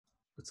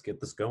let's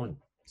get this going.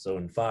 So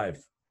in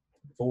 5,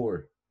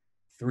 4,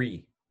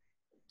 3,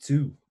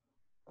 2.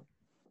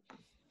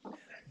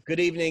 Good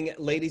evening,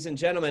 ladies and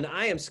gentlemen.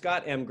 I am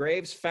Scott M.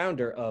 Graves,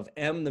 founder of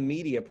M the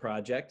Media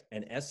Project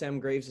and SM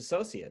Graves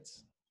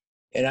Associates.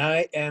 And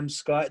I am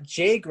Scott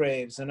J.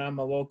 Graves, and I'm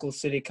a local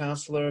city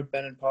councilor,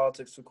 been in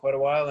politics for quite a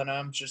while, and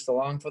I'm just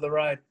along for the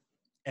ride.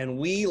 And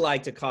we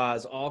like to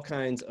cause all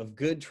kinds of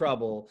good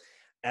trouble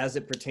as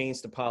it pertains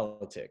to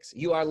politics.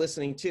 You are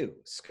listening to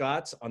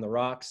Scott's on the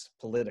Rocks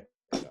Politica.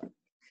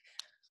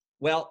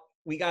 Well,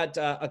 we got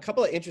a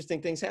couple of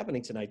interesting things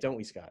happening tonight, don't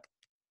we, Scott?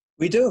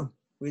 We do.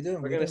 We're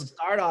going to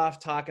start off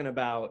talking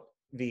about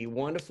the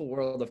wonderful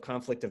world of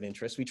conflict of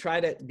interest. We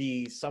try to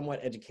be somewhat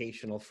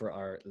educational for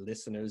our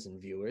listeners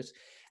and viewers.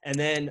 And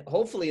then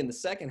hopefully in the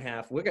second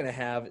half, we're going to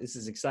have, this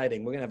is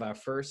exciting, we're going to have our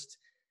first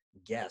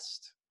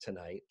guest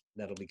tonight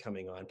that'll be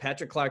coming on.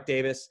 Patrick Clark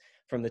Davis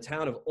from the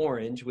town of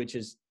Orange, which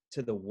is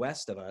to the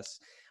west of us,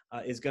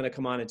 is going to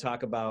come on and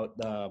talk about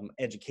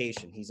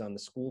education. He's on the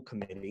school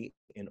committee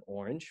in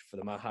Orange for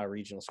the Maha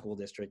Regional School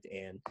District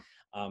and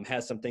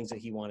has some things that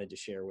he wanted to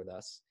share with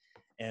us.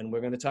 And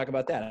we're going to talk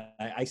about that.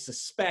 I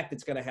suspect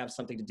it's going to have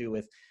something to do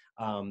with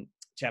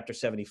Chapter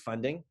 70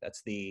 funding.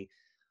 That's the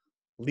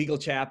legal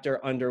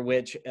chapter under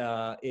which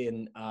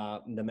in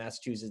the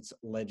Massachusetts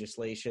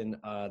legislation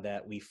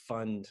that we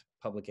fund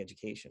public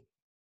education.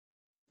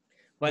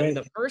 But in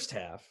the first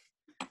half,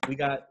 we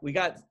got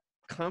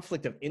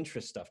conflict of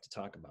interest stuff to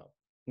talk about,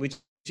 which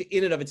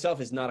in and of itself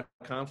is not a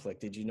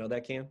conflict. Did you know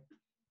that, Cam?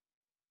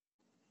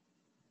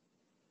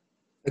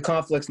 The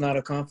conflict's not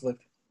a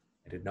conflict.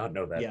 I did not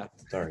know that. Yeah.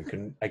 Sorry,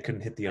 I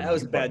couldn't hit the unmute That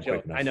was a bad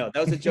button joke. I know.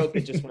 That was a joke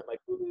that just went like,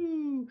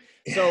 woo.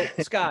 So,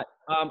 Scott,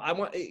 I'm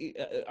going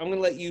to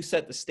let you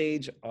set the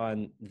stage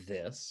on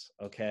this,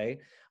 okay?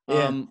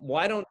 Yeah.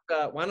 Why don't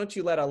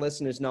you let our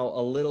listeners know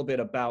a little bit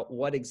about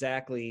what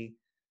exactly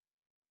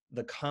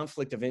the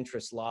conflict of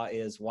interest law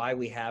is, why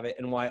we have it,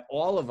 and why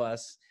all of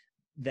us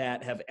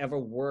that have ever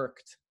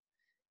worked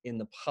in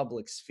the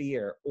public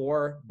sphere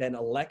or been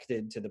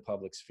elected to the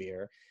public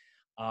sphere,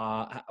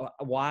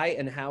 why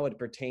and how it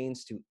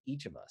pertains to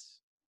each of us.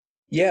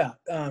 Yeah.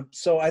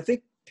 So I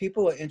think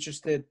people are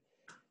interested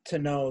to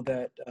know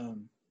that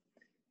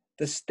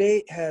the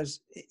state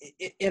has,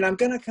 and I'm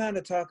going to kind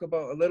of talk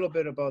about a little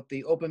bit about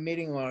the open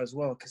meeting law as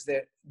well, because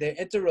they're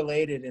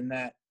interrelated in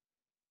that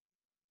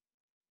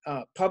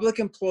public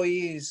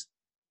employees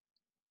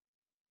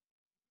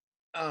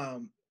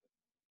have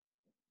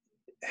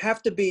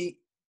to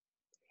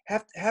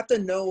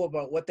know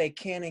about what they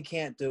can and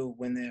can't do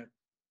when they're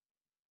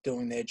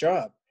doing their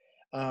job.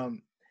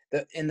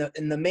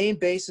 The main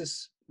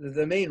basis,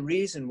 the main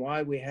reason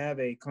why we have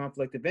a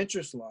conflict of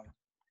interest law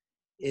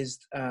is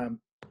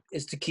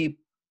to keep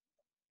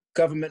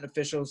government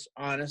officials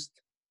honest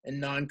and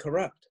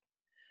non-corrupt.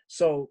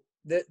 So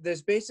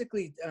there's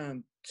basically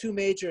two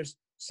major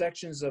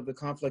sections of the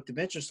conflict of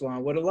interest law.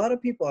 And what a lot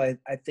of people I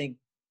think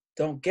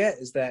don't get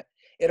is that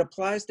it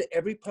applies to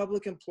every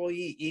public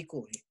employee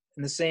equally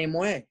in the same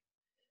way.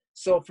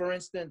 So for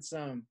instance,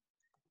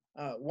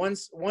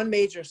 one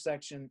major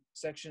section,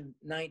 Section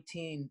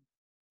 19,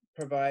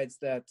 provides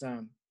that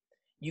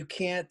you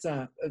can't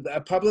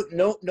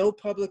no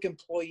public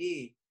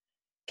employee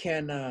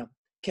can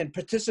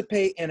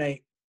participate in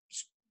a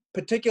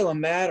particular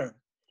matter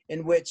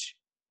in which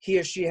he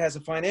or she has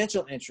a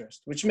financial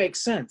interest, which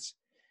makes sense.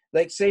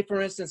 Like, say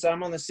for instance,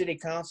 I'm on the city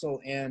council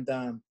and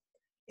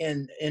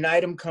an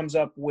item comes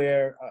up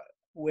where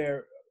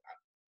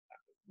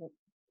well,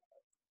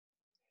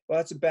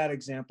 that's a bad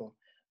example,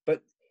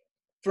 but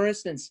for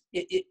instance,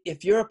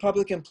 if you're a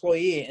public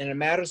employee and a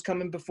matter's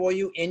coming before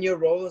you in your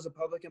role as a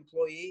public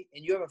employee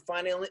and you have a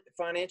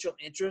financial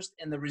interest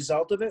in the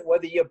result of it,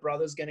 whether your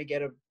brother's going to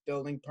get a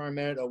building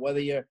permit or whether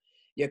your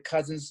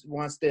cousins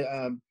wants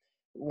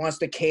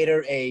to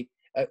cater a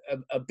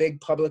big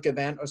public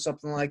event or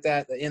something like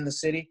that in the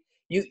city,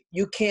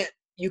 you can't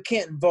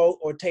vote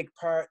or take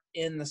part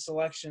in the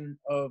selection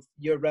of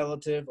your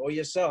relative or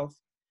yourself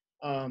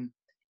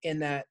in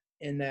that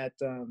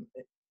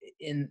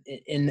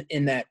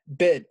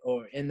bid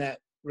or in that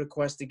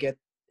request to get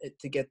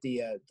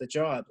the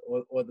job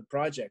or the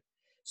project.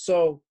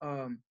 So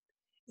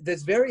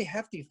there's very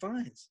hefty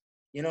fines,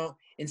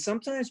 and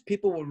sometimes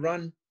people will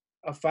run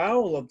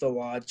afoul of the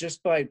law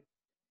just by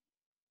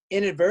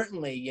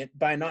inadvertently,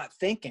 by not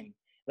thinking.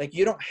 Like,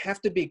 you don't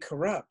have to be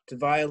corrupt to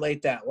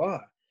violate that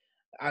law.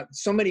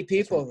 So many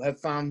people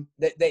have found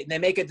that they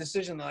make a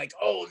decision like,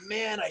 oh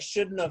man, I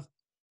shouldn't have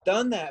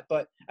done that.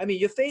 But I mean,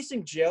 you're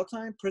facing jail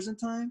time, prison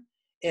time,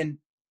 and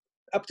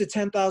up to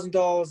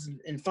 $10,000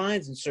 in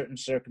fines in certain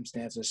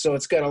circumstances. So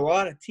it's got a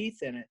lot of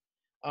teeth in it.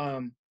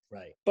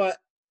 Right. But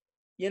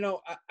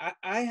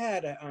I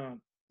had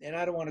and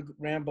I don't want to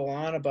ramble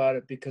on about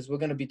it because we're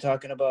going to be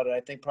talking about it, I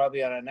think,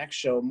 probably on our next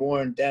show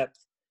more in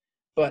depth.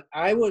 But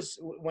I was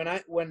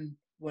when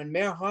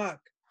Mayor Hawk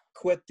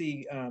quit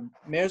the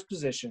mayor's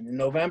position in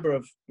November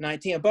of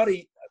 19,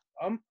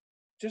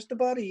 just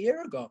about a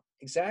year ago,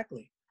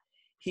 exactly.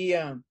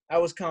 I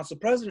was council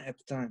president at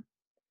the time,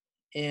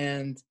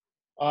 and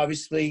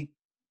obviously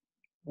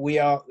we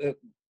all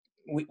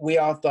we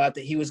all thought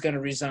that he was going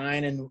to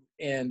resign,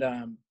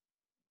 and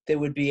there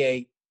would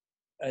be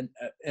an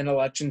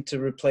election to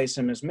replace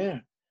him as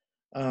mayor.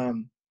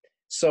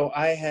 So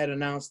I had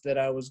announced that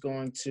I was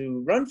going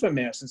to run for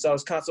mayor since I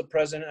was council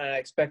president, and I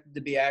expected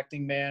to be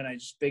acting mayor, and I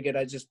just figured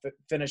I'd just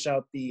finish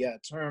out the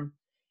term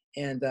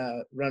and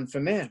run for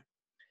mayor.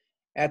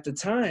 At the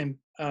time,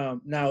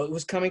 now it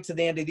was coming to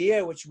the end of the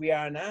year, which we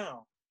are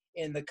now,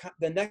 and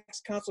the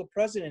next council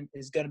president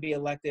is going to be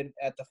elected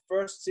at the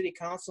first city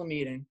council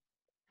meeting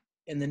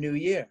in the new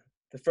year,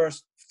 the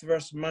first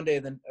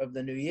Monday of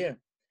the new year.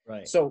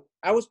 Right. So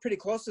I was pretty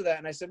close to that,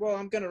 and I said, well,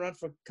 I'm going to run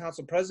for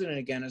council president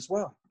again as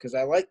well, because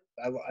I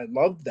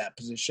loved that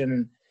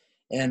position,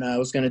 and I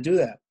was going to do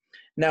that.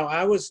 Now,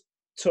 I was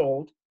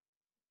told,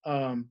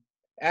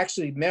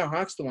 actually, Mayor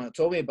Hawk's the one that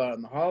told me about it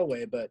in the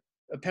hallway, but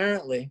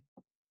apparently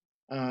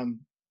John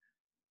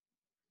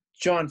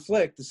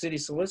Flick, the city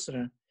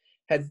solicitor,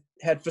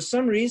 had for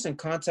some reason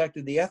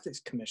contacted the Ethics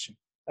Commission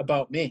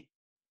about me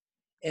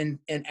and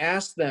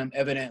asked them,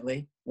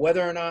 evidently,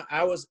 whether or not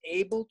I was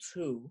able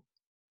to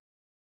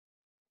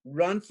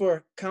run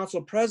for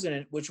council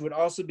president, which would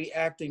also be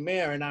acting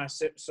mayor in our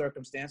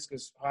circumstance,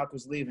 because Hawk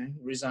was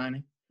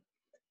resigning,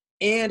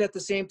 and at the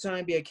same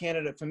time be a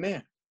candidate for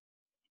mayor.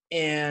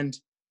 And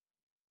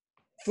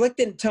Flick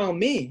didn't tell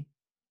me,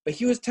 but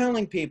he was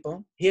telling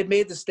people, he had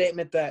made the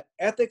statement that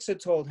ethics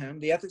had told him,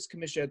 the Ethics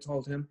Commission had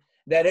told him,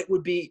 that it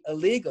would be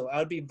illegal. I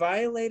would be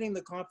violating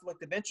the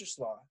conflict of interest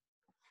law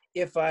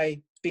if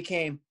I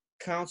became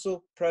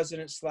council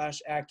president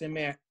 / acting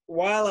mayor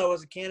while I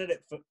was a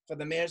candidate for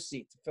the mayor's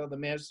seat, to fill the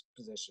mayor's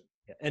position.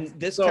 And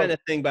this kind of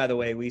thing, by the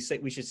way, we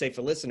should say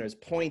for listeners,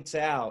 points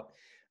out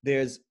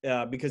there's,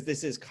 because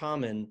this is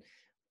common,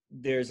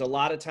 there's a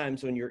lot of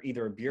times when you're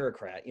either a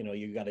bureaucrat,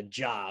 you got a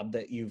job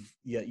that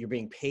you're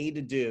being paid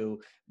to do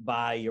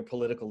by your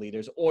political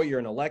leaders, or you're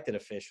an elected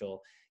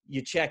official,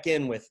 you check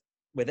in with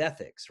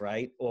ethics,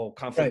 right? Or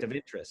conflict of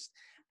interest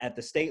at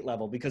the state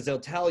level, because they'll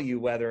tell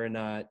you whether or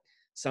not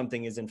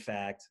something is in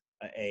fact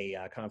a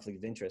conflict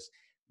of interest.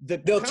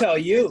 They'll tell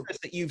you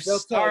that you've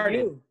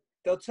started.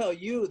 They'll tell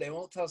you. They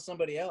won't tell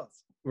somebody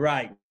else.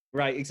 Right.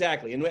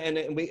 Exactly. And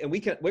we're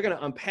going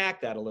to unpack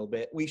that a little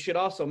bit. We should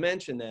also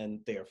mention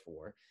then,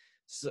 therefore,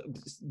 so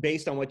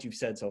based on what you've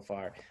said so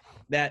far,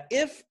 that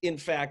if in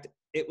fact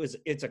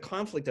it's a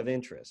conflict of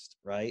interest,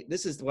 right?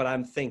 This is what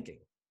I'm thinking.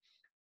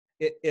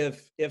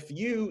 If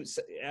you,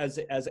 as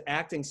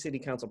acting city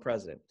council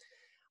president,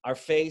 are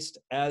faced,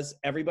 as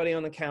everybody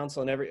on the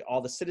council and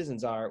all the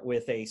citizens are,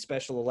 with a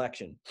special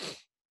election,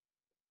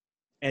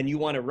 and you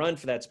want to run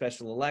for that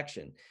special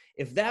election,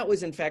 if that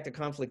was in fact a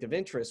conflict of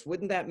interest,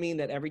 wouldn't that mean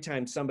that every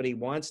time somebody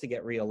wants to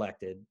get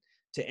reelected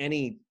to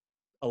any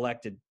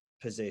elected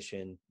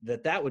position,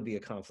 that would be a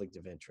conflict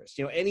of interest?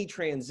 Any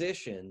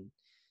transition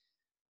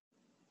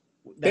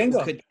that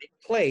could take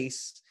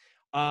place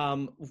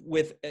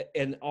with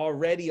an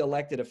already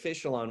elected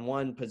official on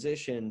one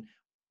position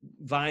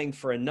vying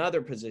for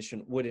another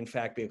position would in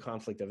fact be a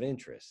conflict of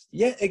interest.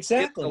 Yeah,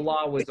 exactly. If the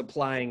law was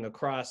applying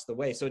across the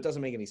way. So it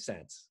doesn't make any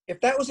sense. If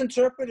that was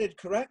interpreted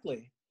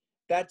correctly,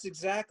 that's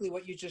exactly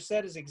what you just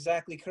said is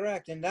exactly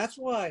correct. And that's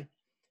why,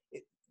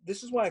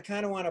 this is why I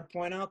kind of want to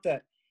point out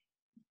that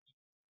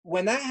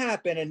when that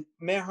happened and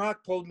Mayor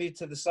Hawk pulled me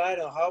to the side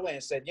of the hallway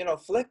and said,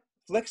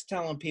 Flick's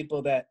telling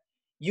people that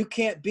you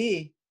can't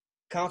be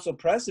council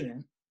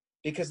president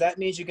because that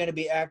means you're going to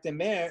be acting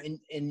mayor and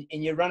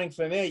you're running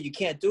for mayor. You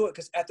can't do it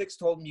because ethics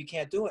told him you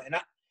can't do it. And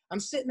I'm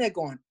sitting there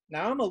going,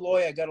 now I'm a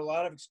lawyer. I got a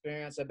lot of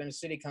experience. I've been a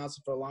city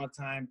council for a long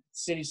time,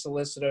 city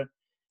solicitor.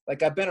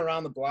 Like I've been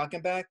around the block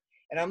and back.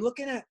 And I'm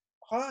looking at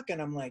Hawk and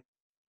I'm like,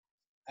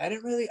 I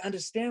didn't really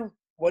understand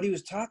what he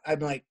was talking. I'm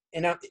like,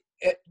 and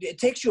it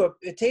takes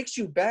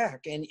you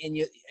back and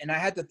I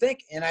had to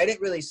think and I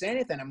didn't really say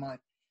anything. I'm like,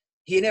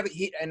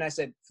 and I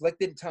said, Flick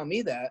didn't tell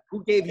me that.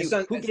 Who gave you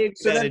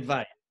that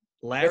advice?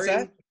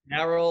 Larry,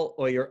 Daryl,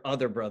 or your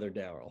other brother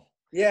Daryl?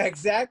 Yeah,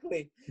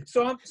 exactly.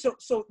 So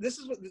this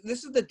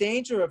is the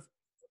danger of,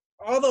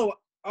 although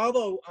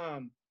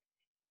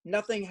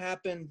nothing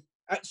happened.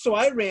 So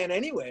I ran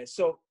anyway.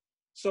 So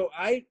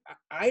I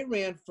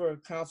ran for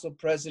council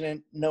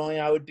president knowing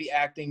I would be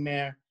acting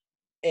mayor,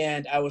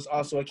 and I was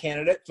also a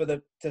candidate for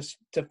to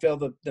fill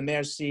the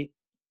mayor's seat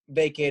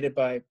vacated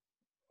by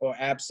or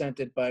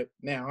absented by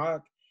Mayor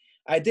Hawk.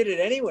 I did it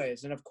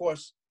anyways, and of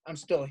course I'm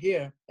still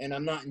here and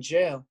I'm not in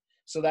jail.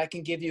 So that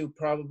can give you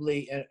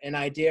probably an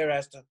idea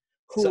as to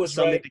who was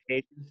right.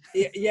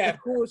 Yeah,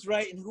 who was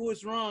right and who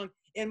was wrong.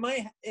 It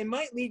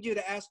might lead you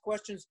to ask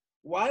questions.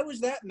 Why was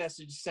that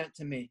message sent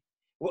to me?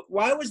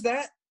 Why was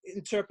that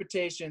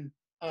interpretation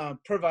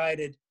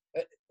provided?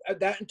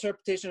 That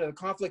interpretation of the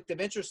conflict of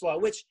interest law,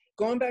 which,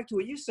 going back to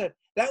what you said,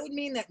 that would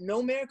mean that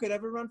no mayor could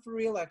ever run for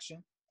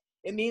re-election.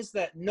 It means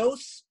that no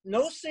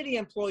city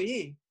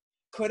employee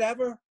could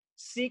ever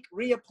seek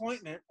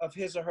reappointment of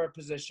his or her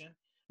position.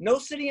 No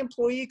city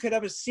employee could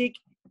ever seek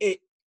a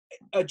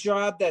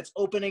job that's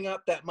opening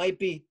up that might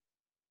be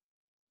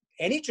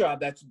any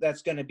job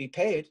that's going to be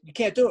paid. You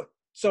can't do it.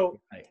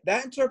 So Right.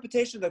 that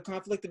interpretation of the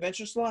conflict of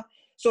interest law.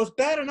 So it's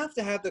bad enough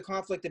to have the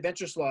conflict of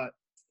interest law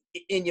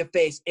in your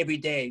face every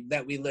day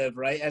that we live,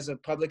 right, as a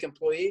public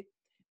employee.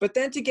 But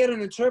then to get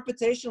an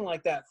interpretation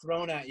like that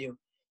thrown at you,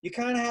 you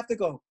kind of have to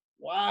go,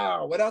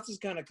 wow, what else is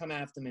going to come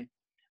after me?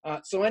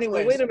 So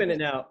anyways. Well, wait a minute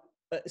now.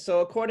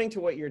 So according to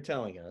what you're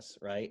telling us,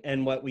 right,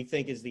 and what we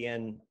think is the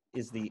end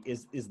is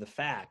the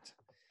fact,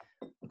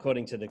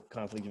 according to the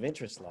conflict of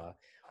interest law,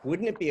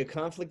 wouldn't it be a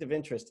conflict of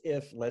interest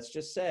if, let's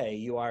just say,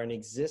 you are an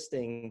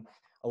existing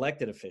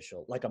elected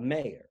official, like a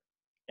mayor,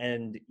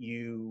 and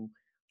you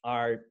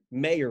are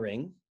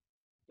mayoring,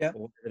 Yeah.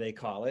 or whatever they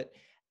call it,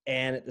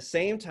 and at the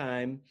same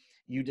time,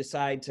 you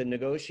decide to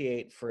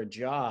negotiate for a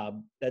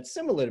job that's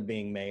similar to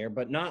being mayor,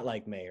 but not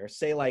like mayor,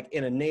 say like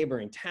in a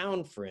neighboring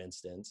town, for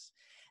instance,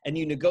 and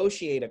you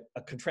negotiate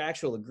a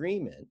contractual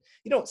agreement.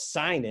 You don't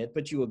sign it,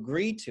 but you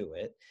agree to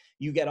it.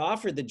 You get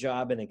offered the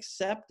job and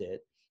accept it.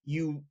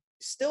 You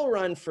still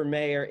run for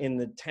mayor in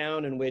the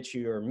town in which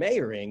you're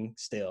mayoring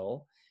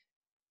still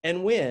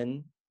and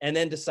win, and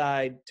then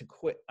decide to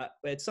quit.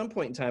 At some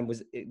point in time,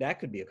 that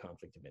could be a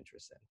conflict of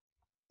interest then,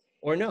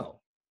 or no?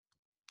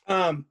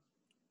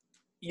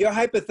 Your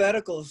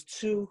hypothetical is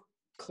too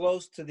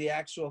close to the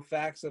actual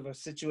facts of a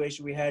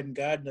situation we had in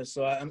Gardner.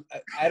 So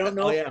I don't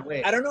know. Oh, yeah,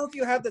 wait. I don't know if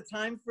you have the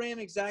time frame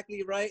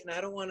exactly right, and I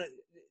don't want to.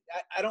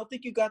 I don't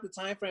think you got the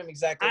time frame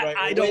exactly right.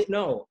 I don't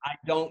know.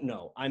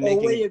 I'm or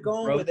making where you're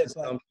going with it,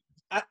 assumptions.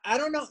 but I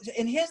don't know.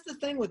 And here's the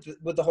thing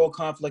with the whole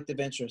conflict of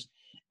interest.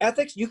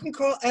 Ethics, you can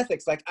call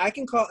ethics, like I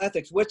can call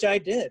ethics, which I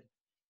did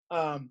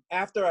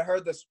after I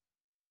heard this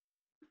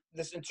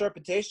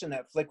interpretation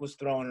that Flick was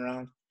throwing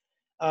around.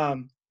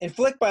 And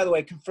Flick, by the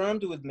way,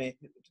 confirmed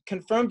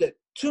it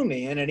to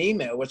me in an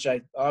email, which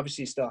I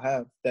obviously still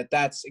have,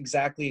 that's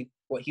exactly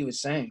what he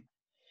was saying.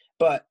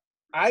 But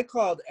I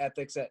called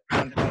ethics at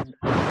one point,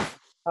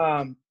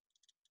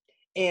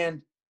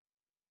 and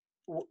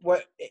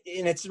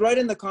it's right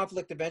in the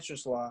conflict of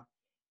interest law.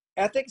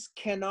 Ethics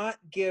cannot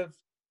give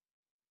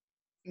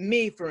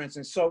me, for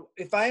instance. So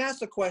if I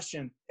asked a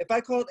question, if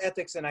I called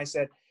ethics and I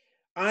said,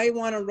 I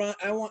want to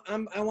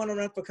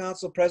run for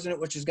council president,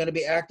 which is going to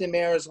be acting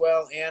mayor as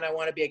well, and I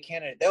want to be a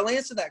candidate, they'll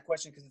answer that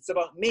question because it's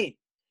about me.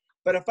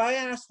 But if I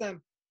ask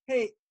them,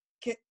 hey,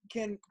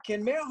 can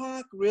Mayor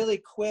Hawk really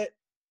quit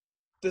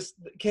this?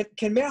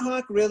 Can Mayor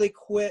Hawk really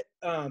quit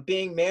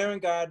being mayor in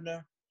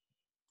Gardner,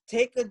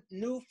 take a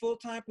new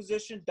full-time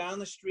position down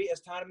the street as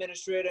town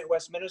administrator at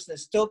Westminster, and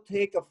still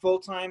take a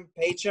full-time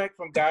paycheck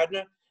from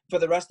Gardner for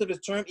the rest of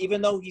his term,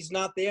 even though he's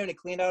not there and he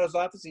cleaned out his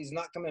office, he's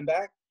not coming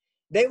back?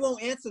 They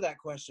won't answer that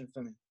question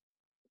for me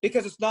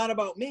because it's not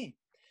about me.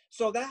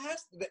 So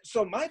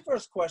so my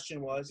first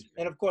question was,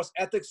 and of course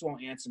ethics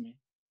won't answer me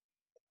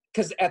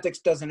because ethics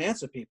doesn't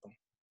answer people.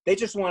 They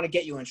just want to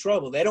get you in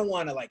trouble. They don't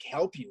want to like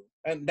help you.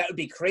 And that would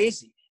be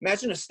crazy.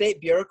 Imagine a state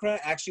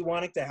bureaucrat actually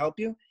wanting to help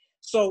you.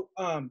 So,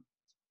 well,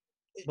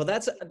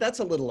 that's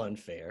a little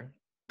unfair.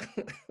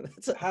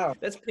 how?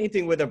 That's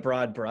painting with a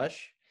broad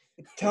brush.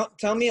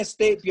 Tell me a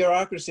state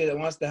bureaucracy that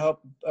wants to help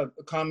a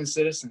common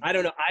citizen. I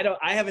don't know.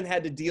 I haven't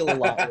had to deal a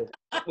lot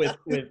with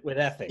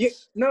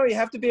ethics. You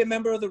have to be a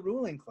member of the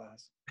ruling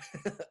class.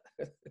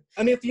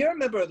 I mean, if you're a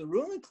member of the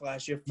ruling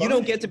class, you're fine. You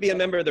don't get to be a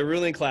member of the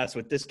ruling class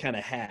with this kind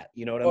of hat.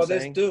 You know what I'm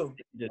saying?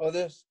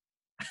 This.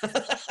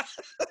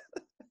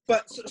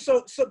 But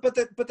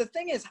the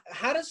thing is,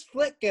 how does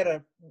Flick get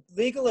a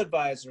legal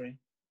advisory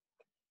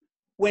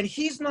when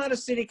he's not a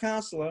city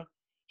councilor?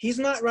 He's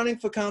not running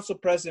for council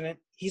president.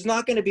 He's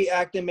not going to be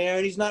acting mayor,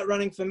 and he's not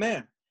running for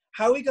mayor.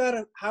 How he got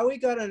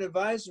an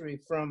advisory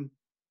from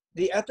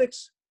the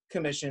ethics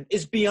commission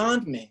is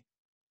beyond me.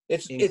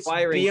 It's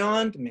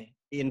beyond me.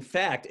 In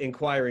fact,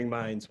 inquiring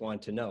minds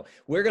want to know.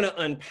 We're going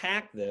to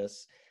unpack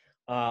this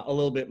a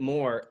little bit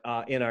more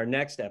in our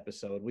next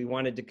episode. We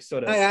wanted to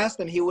sort of. I asked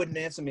him, he wouldn't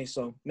answer me,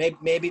 so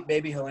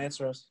maybe he'll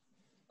answer us.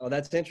 Oh,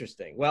 that's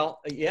interesting. Well,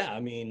 yeah, I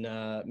mean,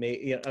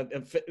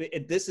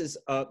 this is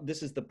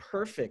the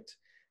perfect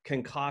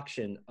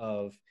concoction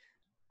of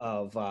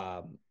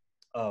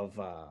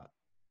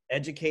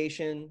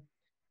education,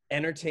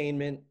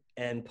 entertainment,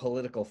 and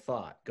political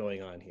thought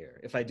going on here,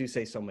 if I do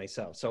say so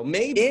myself. So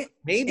maybe a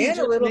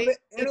little bit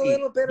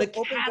of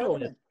open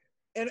government,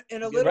 and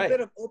a little bit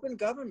of open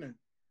government.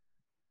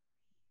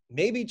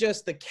 Maybe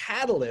just the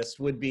catalyst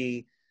would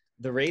be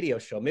the radio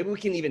show. Maybe we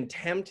can even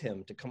tempt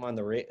him to come on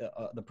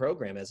the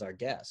program as our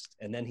guest,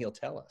 and then he'll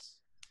tell us.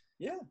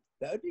 Yeah,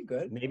 that would be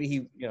good.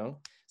 Maybe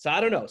so I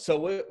don't know.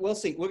 So we'll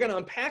see. We're going to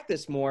unpack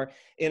this more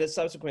in a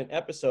subsequent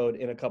episode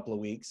in a couple of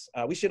weeks.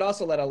 We should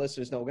also let our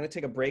listeners know we're going to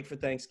take a break for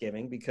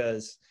Thanksgiving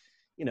because,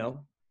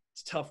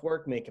 it's tough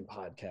work making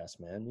podcasts,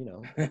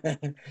 man,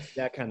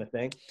 that kind of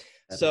thing.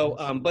 So,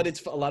 but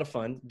it's a lot of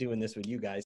fun doing this with you guys.